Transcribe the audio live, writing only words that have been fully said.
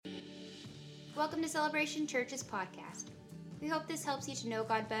Welcome to Celebration Church's podcast. We hope this helps you to know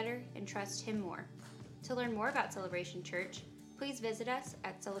God better and trust Him more. To learn more about Celebration Church, please visit us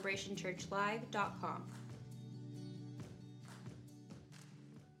at celebrationchurchlive.com.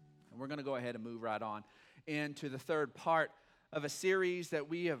 And we're going to go ahead and move right on into the third part of a series that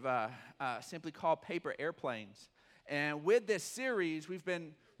we have simply called Paper Airplanes. And with this series, we've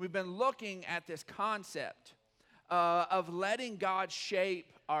been looking at this concept of letting God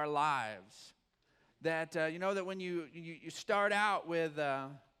shape our lives. That that when you start out with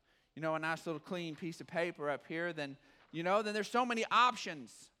a nice little clean piece of paper up here, then there's so many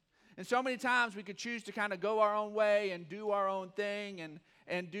options. And so many times we could choose to kind of go our own way and do our own thing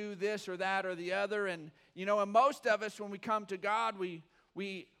and do this or that or the other. And most of us, when we come to God, we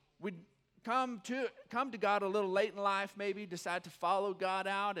come to God a little late in life, maybe decide to follow God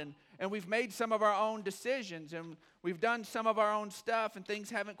out, and we've made some of our own decisions, and we've done some of our own stuff, and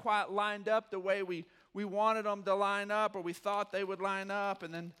things haven't quite lined up the way we wanted them to line up, or we thought they would line up,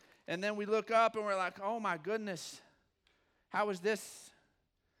 and then we look up and we're like, oh my goodness, how is this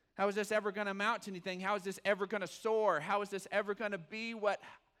ever going to amount to anything? How is this ever going to soar? How is this ever going to be what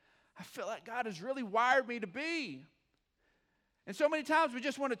I feel like God has really wired me to be? And so many times we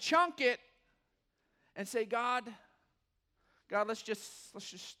just want to chunk it and say, God, let's just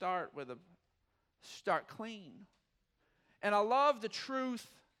start clean. And I love the truth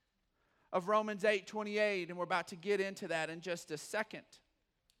of Romans 8:28, and we're about to get into that in just a second.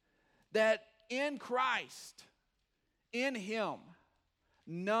 That in Christ, in Him,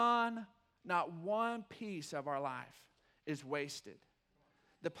 not one piece of our life is wasted.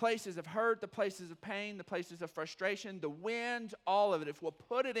 The places of hurt, the places of pain, the places of frustration, the winds, all of it. If we'll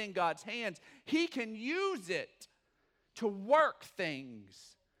put it in God's hands, He can use it to work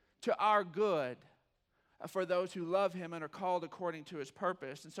things to our good for those who love Him and are called according to His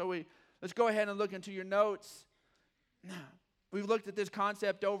purpose. And so let's go ahead and look into your notes. We've looked at this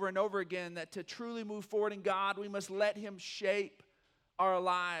concept over and over again, that to truly move forward in God, we must let Him shape our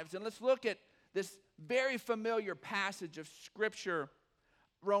lives. And let's look at this very familiar passage of Scripture,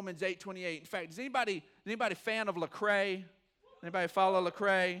 Romans 8:28. In fact, is anybody fan of Lecrae? Anybody follow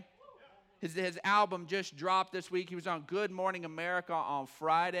Lecrae? His album just dropped this week. He was on Good Morning America on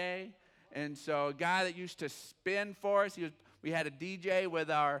Friday. And so a guy that used to spin for us, we had a DJ with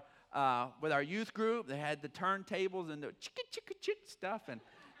our youth group. They had the turntables and the chicka chicka chick stuff,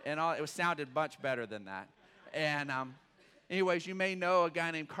 and all. It sounded much better than that. And anyways, you may know a guy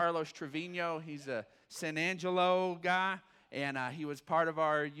named Carlos Trevino. He's a San Angelo guy. And he was part of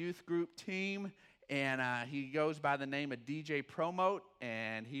our youth group team, and he goes by the name of DJ Promote,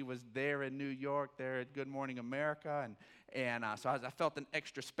 and he was there in New York, there at Good Morning America, and so I felt an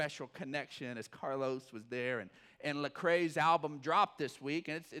extra special connection as Carlos was there, and Lecrae's album dropped this week,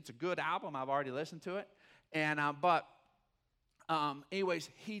 and it's a good album. I've already listened to it, and anyways,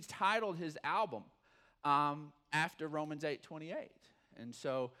 he titled his album after Romans 8:28, and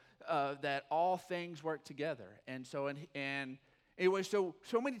so. That all things work together. And so, and anyway, so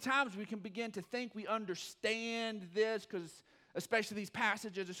many times we can begin to think we understand this, because especially these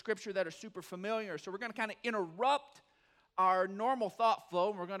passages of Scripture that are super familiar. So we're going to kind of interrupt our normal thought flow,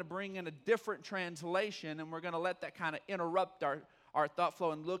 and we're going to bring in a different translation, and we're going to let that kind of interrupt our thought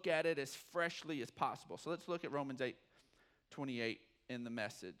flow and look at it as freshly as possible. So let's look at Romans 8:28 in the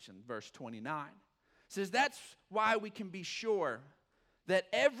Message, in verse 29. It says, that's why we can be sure that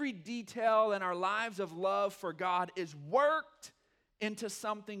every detail in our lives of love for God is worked into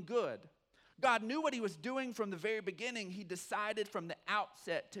something good. God knew what He was doing from the very beginning. He decided from the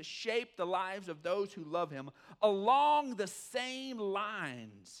outset to shape the lives of those who love Him along the same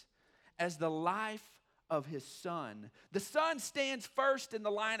lines as the life of His Son. The Son stands first in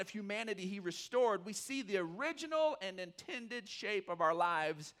the line of humanity He restored. We see the original and intended shape of our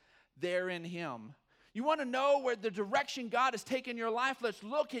lives there in Him. You want to know where the direction God has taken your life? Let's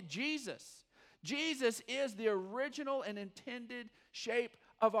look at Jesus. Jesus is the original and intended shape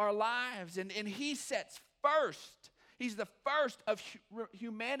of our lives. And He sets first. He's the first of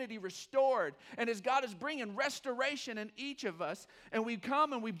humanity restored. And as God is bringing restoration in each of us, and we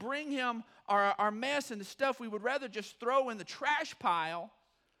come and we bring Him our mess and the stuff we would rather just throw in the trash pile,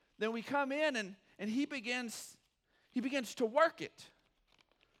 then we come in and He begins to work it.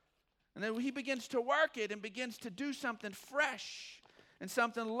 And then He begins to work it and begins to do something fresh and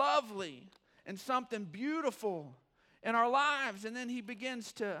something lovely and something beautiful in our lives. And then He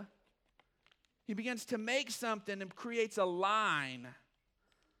begins to make something and creates a line.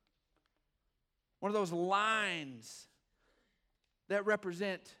 One of those lines that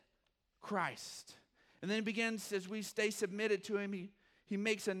represent Christ. And then He begins, as we stay submitted to Him, he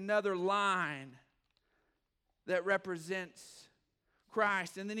makes another line that represents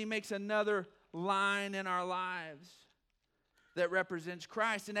Christ. And then he makes another line in our lives that represents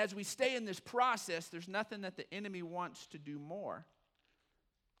Christ. And as we stay in this process, there's nothing that the enemy wants to do more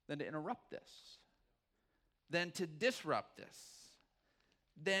than to interrupt this, than to disrupt this,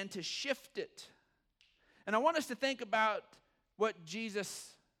 than to shift it. And I want us to think about what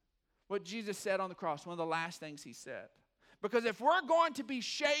Jesus said on the cross, one of the last things he said. Because if we're going to be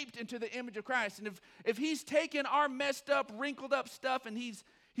shaped into the image of Christ, and if he's taken our messed up, wrinkled up stuff and he's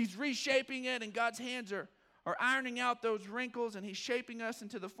reshaping it, and God's hands are ironing out those wrinkles, and he's shaping us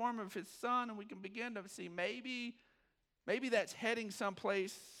into the form of his Son, and we can begin to see maybe that's heading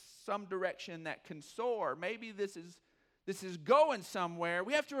someplace, some direction that can soar. Maybe this is going somewhere.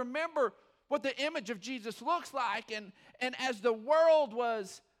 We have to remember what the image of Jesus looks like. And as the world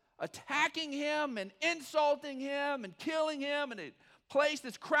was attacking him and insulting him and killing him, and it placed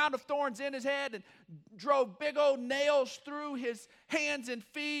this crown of thorns in his head and drove big old nails through his hands and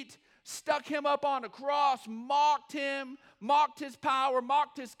feet, stuck him up on a cross, mocked him, mocked his power,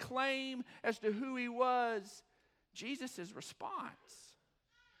 mocked his claim as to who he was, Jesus' response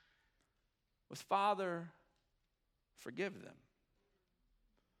was, Father, forgive them.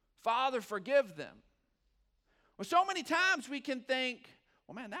 Father, forgive them. Well, so many times we can think,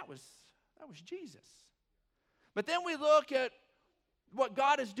 well, man, that was Jesus. But then we look at what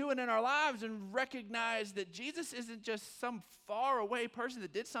God is doing in our lives and recognize that Jesus isn't just some far away person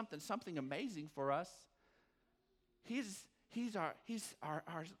that did something amazing for us. He's our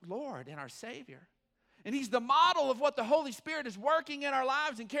Lord and our Savior. And he's the model of what the Holy Spirit is working in our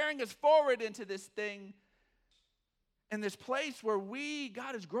lives and carrying us forward into this thing. And this place where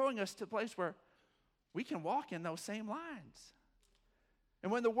God is growing us to a place where we can walk in those same lines.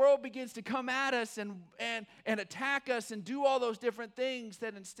 And when the world begins to come at us and attack us and do all those different things,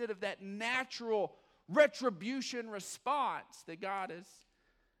 that instead of that natural retribution response, that God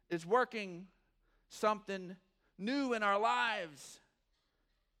is working something new in our lives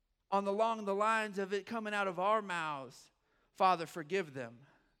along the lines of it coming out of our mouths. Father, forgive them.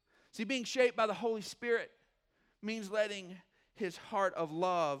 See, being shaped by the Holy Spirit means letting his heart of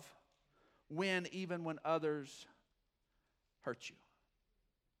love win even when others hurt you.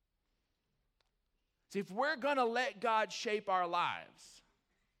 See, if we're going to let God shape our lives,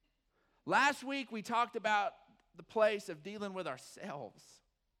 last week we talked about the place of dealing with ourselves,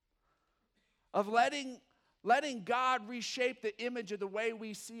 of letting God reshape the image of the way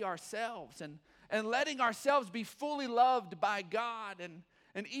we see ourselves, and letting ourselves be fully loved by God,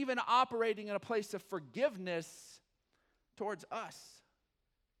 and even operating in a place of forgiveness towards us.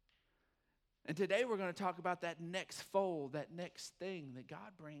 And today we're going to talk about that next fold, that next thing that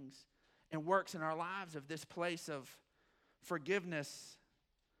God brings and works in our lives, of this place of forgiveness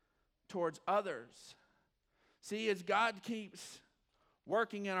towards others. See, as God keeps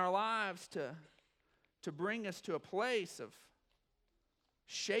working in our lives to bring us to a place of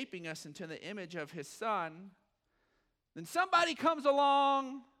shaping us into the image of his Son, then somebody comes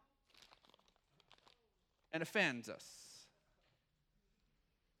along and offends us.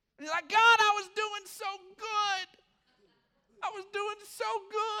 And you're like, God, I was doing so good. I was doing so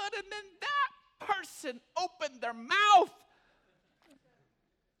good, and then that person opened their mouth.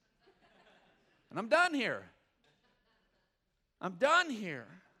 And I'm done here. I'm done here.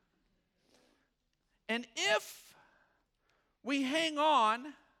 And if we hang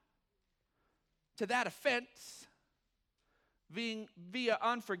on to that offense via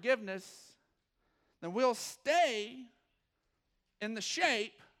unforgiveness, then we'll stay in the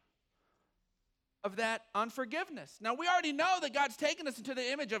shape of that unforgiveness. Now, we already know that God's taken us into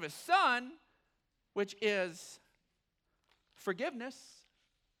the image of his Son, which is forgiveness.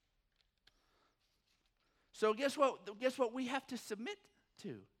 So guess what we have to submit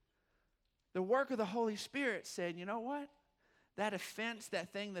to? The work of the Holy Spirit said, you know what? That offense,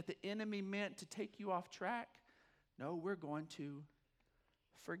 that thing that the enemy meant to take you off track, no, we're going to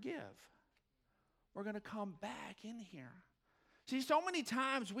forgive. We're going to come back in here. See, so many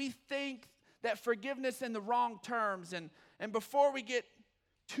times we think that forgiveness in the wrong terms. And before we get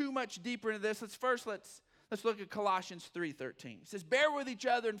too much deeper into this, let's look at Colossians 3:13. It says, bear with each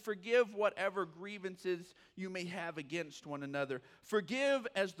other and forgive whatever grievances you may have against one another. Forgive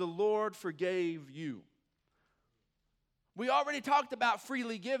as the Lord forgave you. We already talked about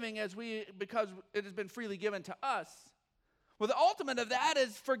freely giving because it has been freely given to us. Well, the ultimate of that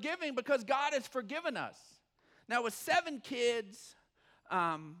is forgiving because God has forgiven us. Now, with 7 kids,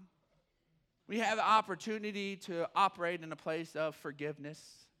 we have the opportunity to operate in a place of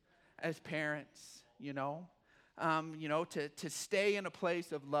forgiveness as parents, you know. to stay in a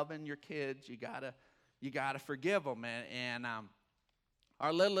place of loving your kids, you gotta forgive them. And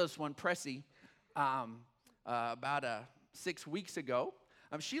our littlest one, Pressy, about 6 weeks ago,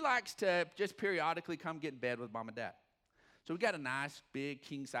 she likes to just periodically come get in bed with mom and dad. So we got a nice, big,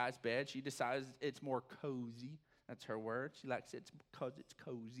 king-size bed. She decides it's more cozy. That's her word. She likes it because it's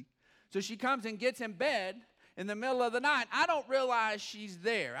cozy. So she comes and gets in bed in the middle of the night. I don't realize she's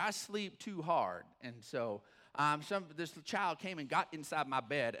there. I sleep too hard. And so this child came and got inside my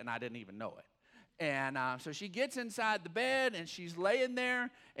bed, and I didn't even know it. And so she gets inside the bed, and she's laying there.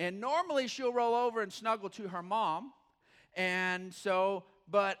 And normally she'll roll over and snuggle to her mom. And so,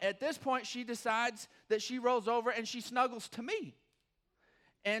 but at this point, she decides that she rolls over and she snuggles to me.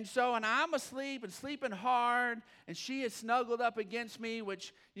 And so, and I'm asleep and sleeping hard, and she is snuggled up against me,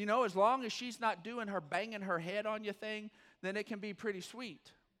 which, as long as she's not doing her banging her head on you thing, then it can be pretty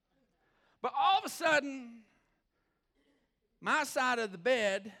sweet. But all of a sudden, my side of the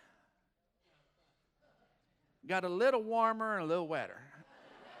bed got a little warmer and a little wetter.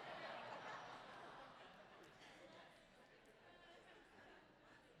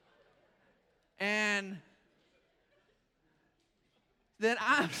 And then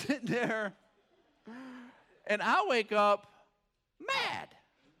I'm sitting there, and I wake up mad.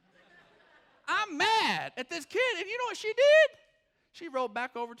 I'm mad at this kid. And you know what she did? She rolled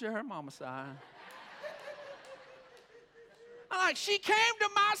back over to her mama's side. She came to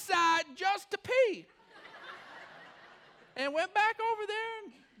my side just to pee. And went back over there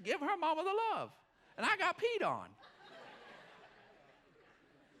and give her mama the love. And I got peed on.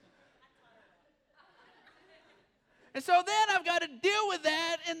 And so then I've got to deal with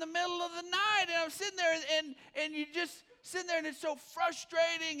that in the middle of the night. And I'm sitting there, and you just sitting there, and it's so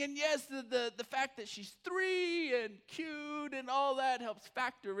frustrating. And yes, the fact that she's 3 and cute and all that helps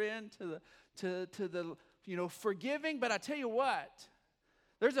factor into the forgiving. But I tell you what,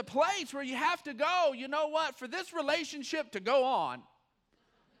 there's a place where you have to go. You know what? For this relationship to go on,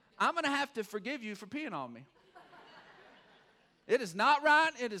 I'm going to have to forgive you for peeing on me. It is not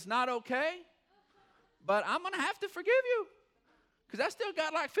right. It is not okay. But I'm going to have to forgive you because I still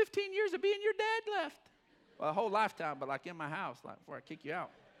got 15 years of being your dad left. Well, a whole lifetime, but in my house, before I kick you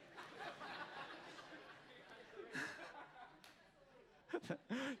out.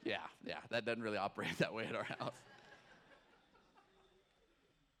 Yeah, that doesn't really operate that way at our house.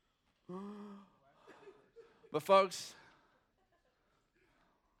 But folks,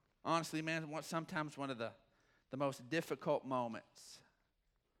 honestly, man, sometimes one of the most difficult moments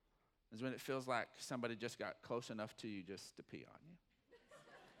is when it feels like somebody just got close enough to you just to pee on you.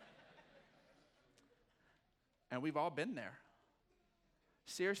 And we've all been there.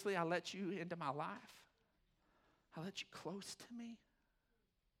 Seriously, I let you into my life. I let you close to me.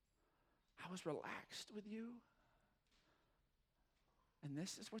 I was relaxed with you. And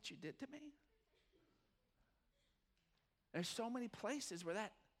this is what you did to me? There's so many places where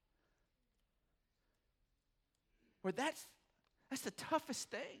that's the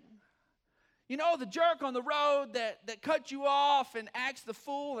toughest thing. The jerk on the road that cuts you off and acts the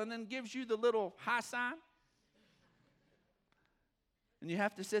fool and then gives you the little high sign. And you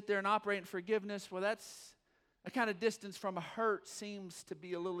have to sit there and operate in forgiveness. Well, that's a kind of distance from a hurt seems to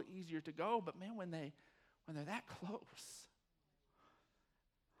be a little easier to go. But man, when they're that close,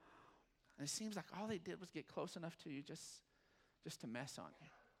 and it seems like all they did was get close enough to you just to mess on you.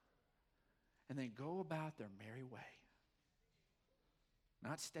 And then go about their merry way.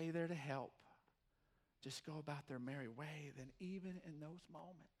 Not stay there to help. Just go about their merry way. Then even in those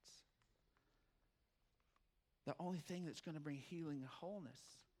moments, the only thing that's going to bring healing and wholeness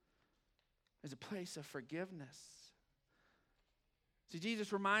is a place of forgiveness. See,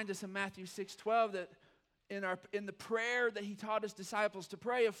 Jesus reminds us in Matthew 6:12 that in the prayer that he taught his disciples to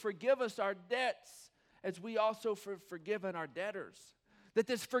pray of forgive us our debts as we also forgiven our debtors. That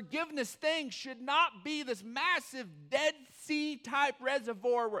this forgiveness thing should not be this massive Dead Sea type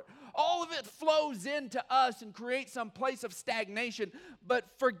reservoir where all of it flows into us and creates some place of stagnation. But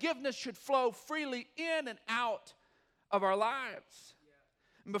forgiveness should flow freely in and out of our lives.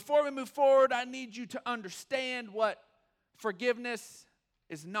 And before we move forward, I need you to understand what forgiveness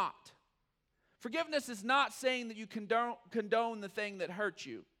is not. Forgiveness is not saying that you condone the thing that hurt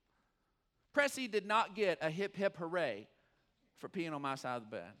you. Pressy did not get a hip, hip, hooray for peeing on my side of the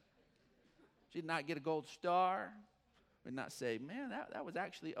bed. She did not get a gold star. Did not say, man, that was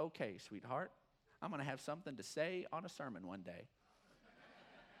actually okay, sweetheart. I'm going to have something to say on a sermon one day.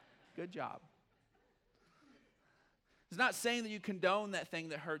 Good job. It's not saying that you condone that thing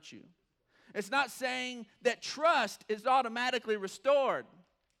that hurt you. It's not saying that trust is automatically restored.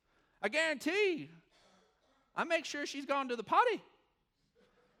 I guarantee I make sure she's gone to the potty.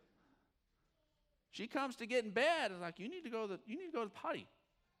 She comes to get in bed, and like, you need to go to the potty.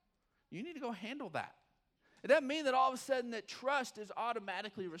 You need to go handle that. It doesn't mean that all of a sudden that trust is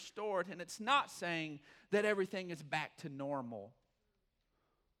automatically restored, and it's not saying that everything is back to normal.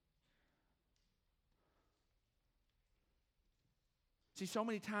 See, so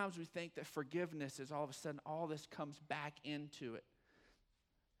many times we think that forgiveness is all of a sudden all this comes back into it.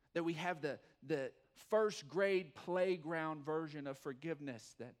 That we have the first grade playground version of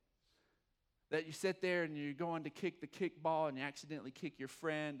forgiveness, that you sit there and you're going to kick the kickball and you accidentally kick your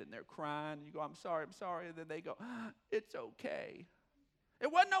friend and they're crying and you go, I'm sorry. And then they go, it's okay. It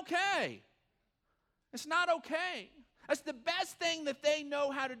wasn't okay. It's not okay. That's the best thing that they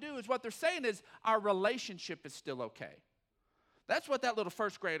know how to do, is what they're saying is our relationship is still okay. That's what that little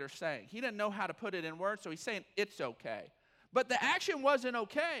first grader's saying. He didn't know how to put it in words, so he's saying it's okay. But the action wasn't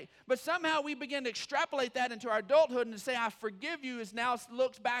okay. But somehow we begin to extrapolate that into our adulthood and to say, I forgive you, is now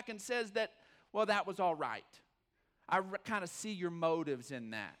looks back and says that, well, that was all right. I kind of see your motives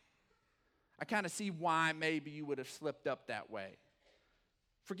in that. I kind of see why maybe you would have slipped up that way.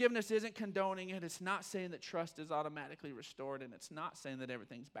 Forgiveness isn't condoning it. It's not saying that trust is automatically restored, and it's not saying that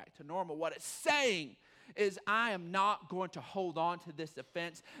everything's back to normal. What it's saying is I am not going to hold on to this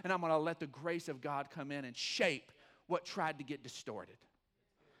offense, and I'm going to let the grace of God come in and shape what tried to get distorted.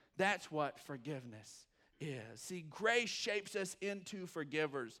 That's what forgiveness is. See, grace shapes us into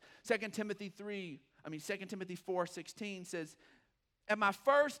forgivers. 2 Timothy 4:16 says, at my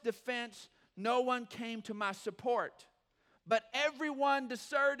first defense, no one came to my support, but everyone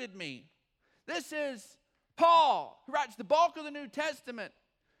deserted me. This is Paul, who writes the bulk of the New Testament,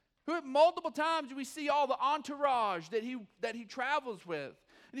 who multiple times we see all the entourage that he travels with.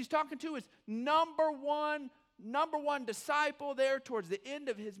 And he's talking to his number one disciple there towards the end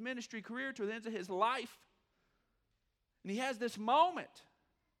of his ministry career, towards the end of his life. And he has this moment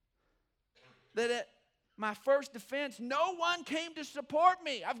that at my first defense, no one came to support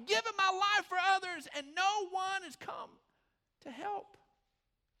me. I've given my life for others, and no one has come to help.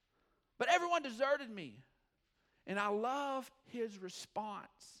 But everyone deserted me. And I love his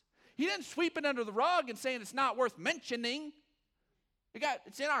response. He didn't sweep it under the rug and saying it's not worth mentioning.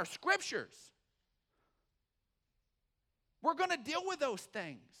 It's in our scriptures. We're going to deal with those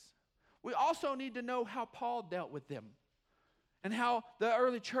things. We also need to know how Paul dealt with them and how the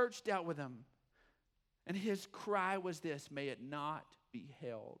early church dealt with them. And his cry was this: may it not be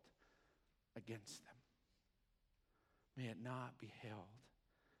held against them. May it not be held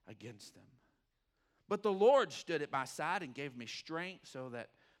against them. But the Lord stood at my side and gave me strength so that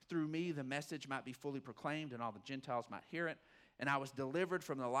through me the message might be fully proclaimed and all the Gentiles might hear it. And I was delivered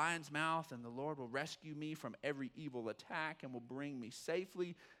from the lion's mouth, and the Lord will rescue me from every evil attack and will bring me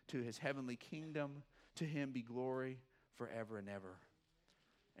safely to his heavenly kingdom. To him be glory forever and ever.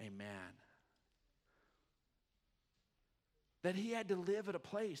 Amen. That he had to live at a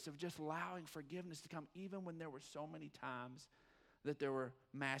place of just allowing forgiveness to come, even when there were so many times that there were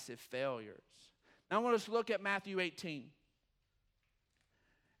massive failures. Now I want us to look at Matthew 18.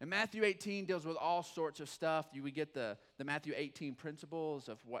 And Matthew 18 deals with all sorts of stuff. We get the Matthew 18 principles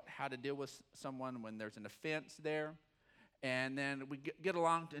of how to deal with someone when there's an offense there. And then we get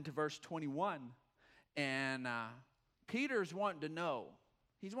along into verse 21. And Peter's wanting to know.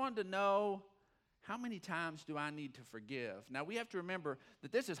 He's wanting to know, how many times do I need to forgive? Now, we have to remember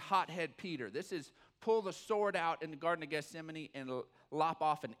that this is hothead Peter. This is pull the sword out in the Garden of Gethsemane and lop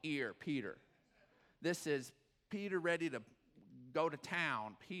off an ear Peter. This is Peter ready to go to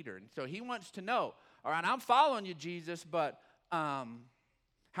town, Peter. And so he wants to know, all right, I'm following you, Jesus, but how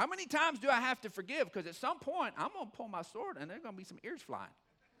many times do I have to forgive? Because at some point, I'm going to pull my sword and there's going to be some ears flying.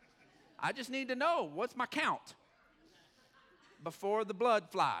 I just need to know, what's my count before the blood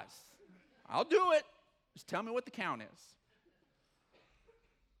flies? I'll do it. Just tell me what the count is.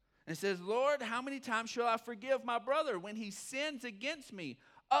 And it says, Lord, how many times shall I forgive my brother when he sins against me?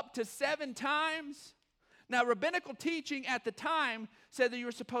 Up to 7 times? Now, rabbinical teaching at the time said that you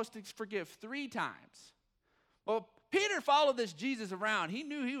were supposed to forgive 3 times. Well, Peter followed this Jesus around. He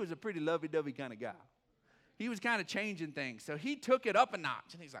knew he was a pretty lovey-dovey kind of guy. He was kind of changing things. So he took it up a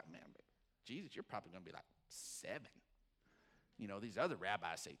notch. And he's like, man, Jesus, you're probably going to be like 7. You know, these other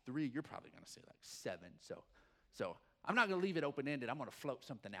rabbis say 3. You're probably going to say like 7. So I'm not going to leave it open-ended. I'm going to float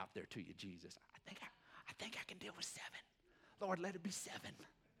something out there to you, Jesus. I think I can deal with 7. Lord, let it be 7.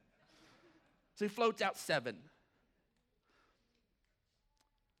 So he floats out 7.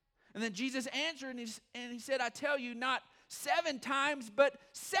 And then Jesus answered, and he said, I tell you, not 7 times, but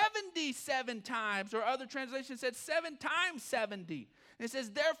 77 times. Or other translations said 7 times 70. And it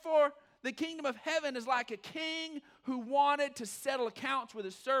says, therefore, the kingdom of heaven is like a king who wanted to settle accounts with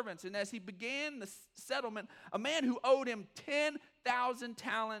his servants. And as he began the settlement, a man who owed him 10,000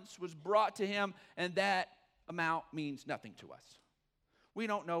 talents was brought to him, and that amount means nothing to us. We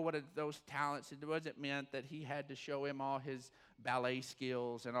don't know what those talents, it wasn't meant that he had to show him all his ballet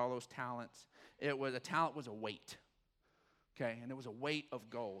skills and all those talents. A talent was a weight, okay? And it was a weight of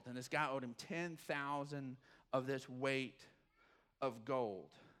gold. And this guy owed him 10,000 of this weight of gold.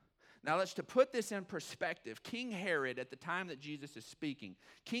 Now, to put this in perspective, King Herod, at the time that Jesus is speaking,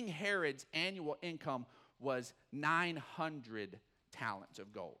 King Herod's annual income was 900 talents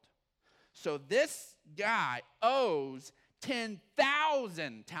of gold. So this guy owes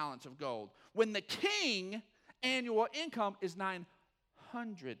 10,000 talents of gold when the king annual income is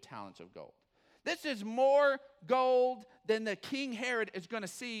 900 talents of gold. This is more gold than the King Herod is going to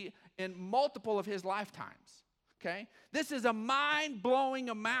see in multiple of his lifetimes. Okay? This is a mind-blowing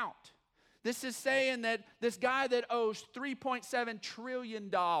amount. This is saying that this guy that owes $3.7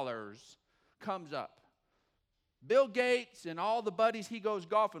 trillion comes up. Bill Gates and all the buddies he goes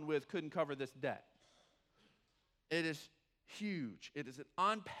golfing with couldn't cover this debt. It is huge. It is an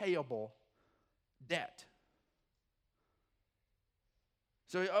unpayable debt.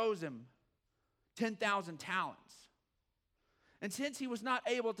 So he owes him 10,000 talents. And since he was not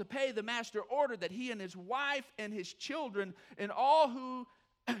able to pay, the master ordered that he and his wife and his children and all who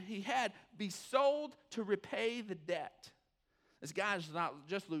he had be sold to repay the debt. This guy's not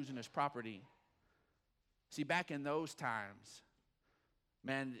just losing his property. See, back in those times,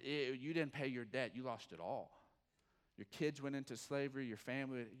 man, you didn't pay your debt, you lost it all. Your kids went into slavery, your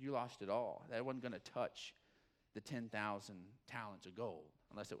family, you lost it all. That wasn't going to touch the 10,000 talents of gold,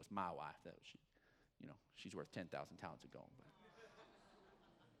 unless it was my wife. That was, she's worth 10,000 talents of gold.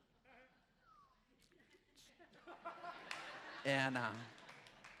 And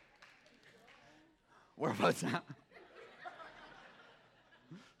where was that?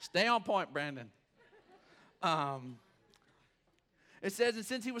 Stay on point, Brandon. It says, and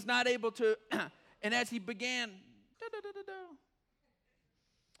since he was not able to, and as he began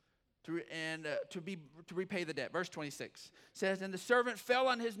to repay the debt, verse 26 says, and the servant fell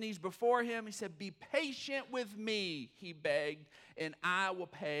on his knees before him. He said, be patient with me, he begged, and I will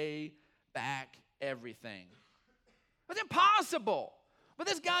pay back everything. It was impossible. But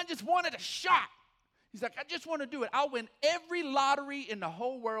this guy just wanted a shot. He's like, I just want to do it. I'll win every lottery in the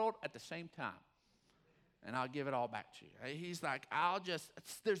whole world at the same time. And I'll give it all back to you. He's like,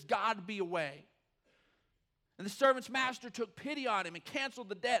 there's got to be a way. And the servant's master took pity on him and canceled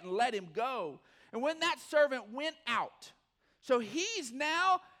the debt and let him go. And when that servant went out, so he's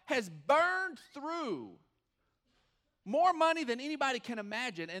now has burned through more money than anybody can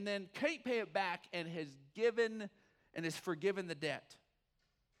imagine, and then can't pay it back, and has given and has forgiven the debt.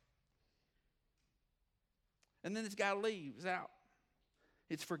 And then this guy leaves out.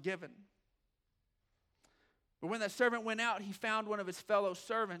 It's forgiven. But when that servant went out, he found one of his fellow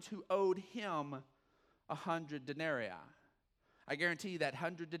servants who owed him 100 denarii. I guarantee you that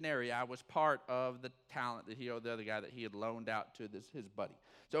 100 denarii was part of the talent that he owed the other guy that he had loaned out to his buddy.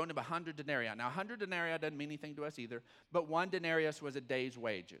 So owed him 100 denarii. Now, 100 denarii doesn't mean anything to us either, but one denarius was a day's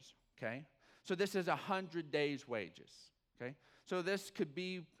wages, okay? So this is 100 days' wages, okay? So this could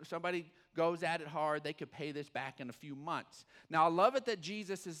be, somebody goes at it hard, they could pay this back in a few months. Now, I love it that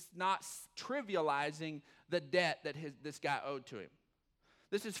Jesus is not trivializing the debt that this guy owed to him.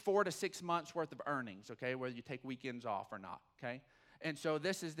 This is 4 to 6 months worth of earnings, okay, whether you take weekends off or not, okay? And so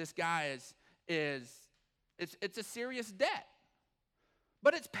this guy it's a serious debt.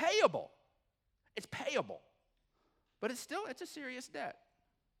 But it's payable. It's payable. But it's a serious debt.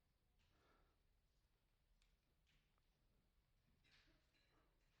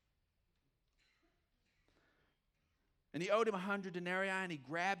 And he owed him 100 denarii, and he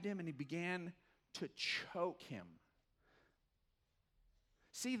grabbed him and he began to choke him.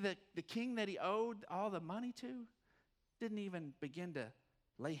 See, the king that he owed all the money to didn't even begin to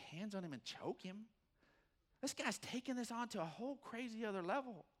lay hands on him and choke him. This guy's taking this on to a whole crazy other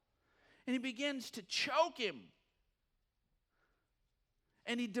level. And he begins to choke him.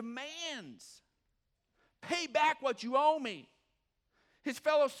 And he demands, pay back what you owe me. His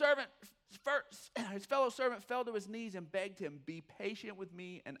fellow servant fell to his knees and begged him, be patient with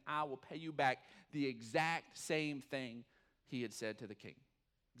me and I will pay you back the exact same thing he had said to the king.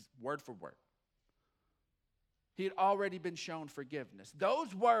 Word for word. He had already been shown forgiveness.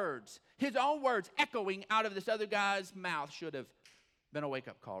 Those words, his own words echoing out of this other guy's mouth should have been a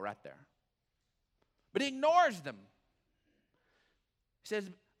wake-up call right there. But he ignores them. He says,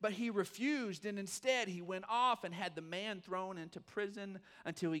 But he refused, and instead he went off and had the man thrown into prison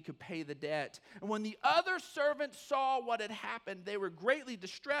until he could pay the debt. And when the other servants saw what had happened, they were greatly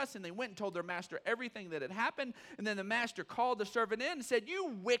distressed, and they went and told their master everything that had happened. And then the master called the servant in and said,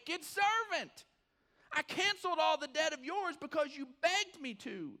 "You wicked servant! I canceled all the debt of yours because you begged me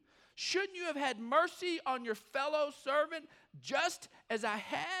to. Shouldn't you have had mercy on your fellow servant just as I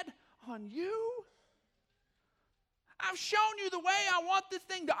had on you? I've shown you the way I want this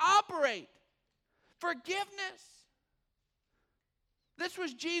thing to operate. Forgiveness." This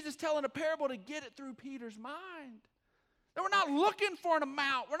was Jesus telling a parable to get it through Peter's mind. That we're not looking for an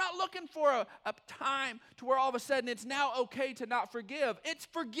amount. We're not looking for a time to where all of a sudden it's now okay to not forgive. It's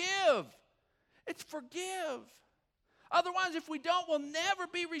forgive. It's forgive. Otherwise, if we don't, we'll never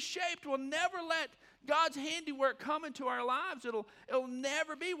be reshaped. We'll never let God's handiwork come into our lives. It'll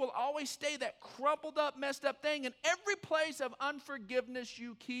never be. We'll always stay that crumpled up, messed up thing. And every place of unforgiveness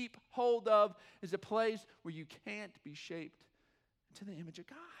you keep hold of is a place where you can't be shaped into the image of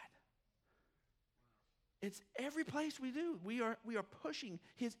God. It's every place we do. We are pushing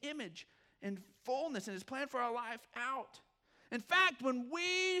His image and fullness and His plan for our life out. In fact, when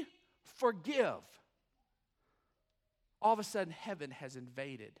we forgive, all of a sudden heaven has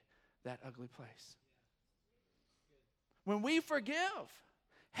invaded that ugly place. When we forgive,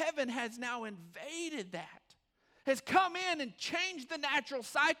 heaven has now invaded that, has come in and changed the natural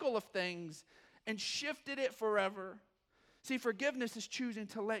cycle of things and shifted it forever. See, forgiveness is choosing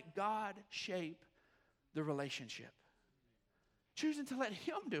to let God shape the relationship. Choosing to let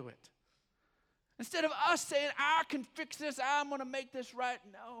Him do it. Instead of us saying, "I can fix this, I'm going to make this right."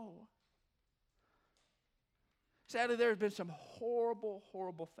 No. Sadly, there have been some horrible,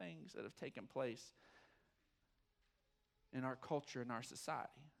 horrible things that have taken place in our culture, in our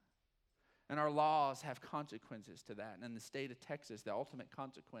society. And our laws have consequences to that. And in the state of Texas, the ultimate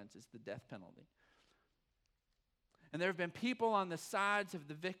consequence is the death penalty. And there have been people on the sides of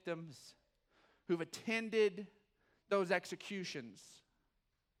the victims who've attended those executions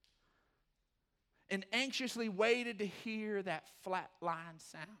and anxiously waited to hear that flatline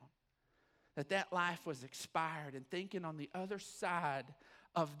sound, that life was expired, and thinking on the other side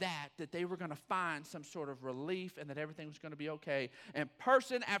of that they were going to find some sort of relief and that everything was going to be okay. And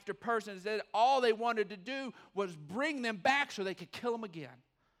person after person said all they wanted to do was bring them back so they could kill them again.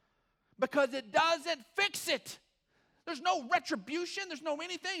 Because it doesn't fix it. There's no retribution. There's no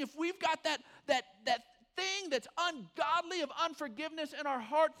anything. If we've got that thing that's ungodly of unforgiveness in our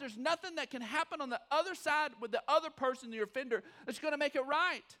hearts, there's nothing that can happen on the other side with the other person, the offender, that's going to make it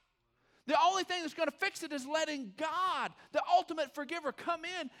right. The only thing that's going to fix it is letting God, the ultimate forgiver, come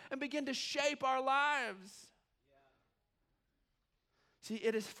in and begin to shape our lives. See,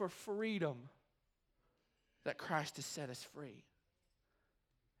 it is for freedom that Christ has set us free.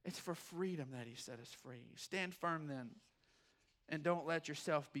 It's for freedom that He set us free. Stand firm then, and don't let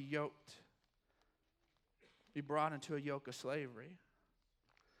yourself be yoked, be brought into a yoke of slavery.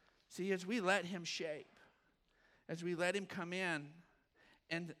 See, as we let Him shape, as we let Him come in,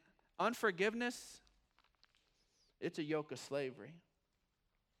 and unforgiveness, it's a yoke of slavery.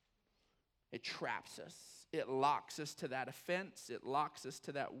 It traps us. It locks us to that offense. It locks us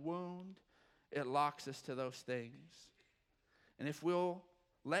to that wound. It locks us to those things. And if we'll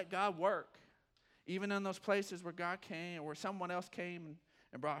let God work, even in those places where God came or where someone else came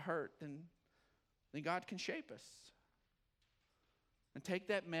and brought hurt, then God can shape us. And take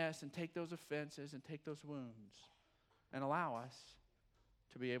that mess and take those offenses and take those wounds and allow us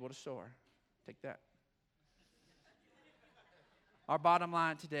to be able to soar. Take that. Our bottom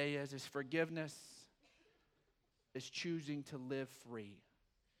line today is forgiveness is choosing to live free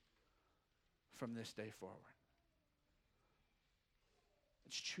from this day forward.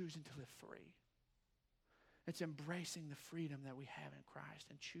 It's choosing to live free. It's embracing the freedom that we have in Christ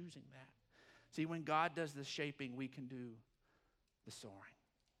and choosing that. See, when God does the shaping, we can do the soaring.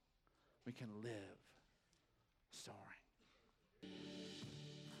 We can live soaring.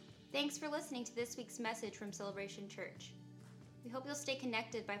 Thanks for listening to this week's message from Celebration Church. We hope you'll stay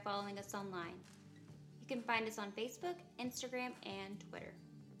connected by following us online. You can find us on Facebook, Instagram, and Twitter.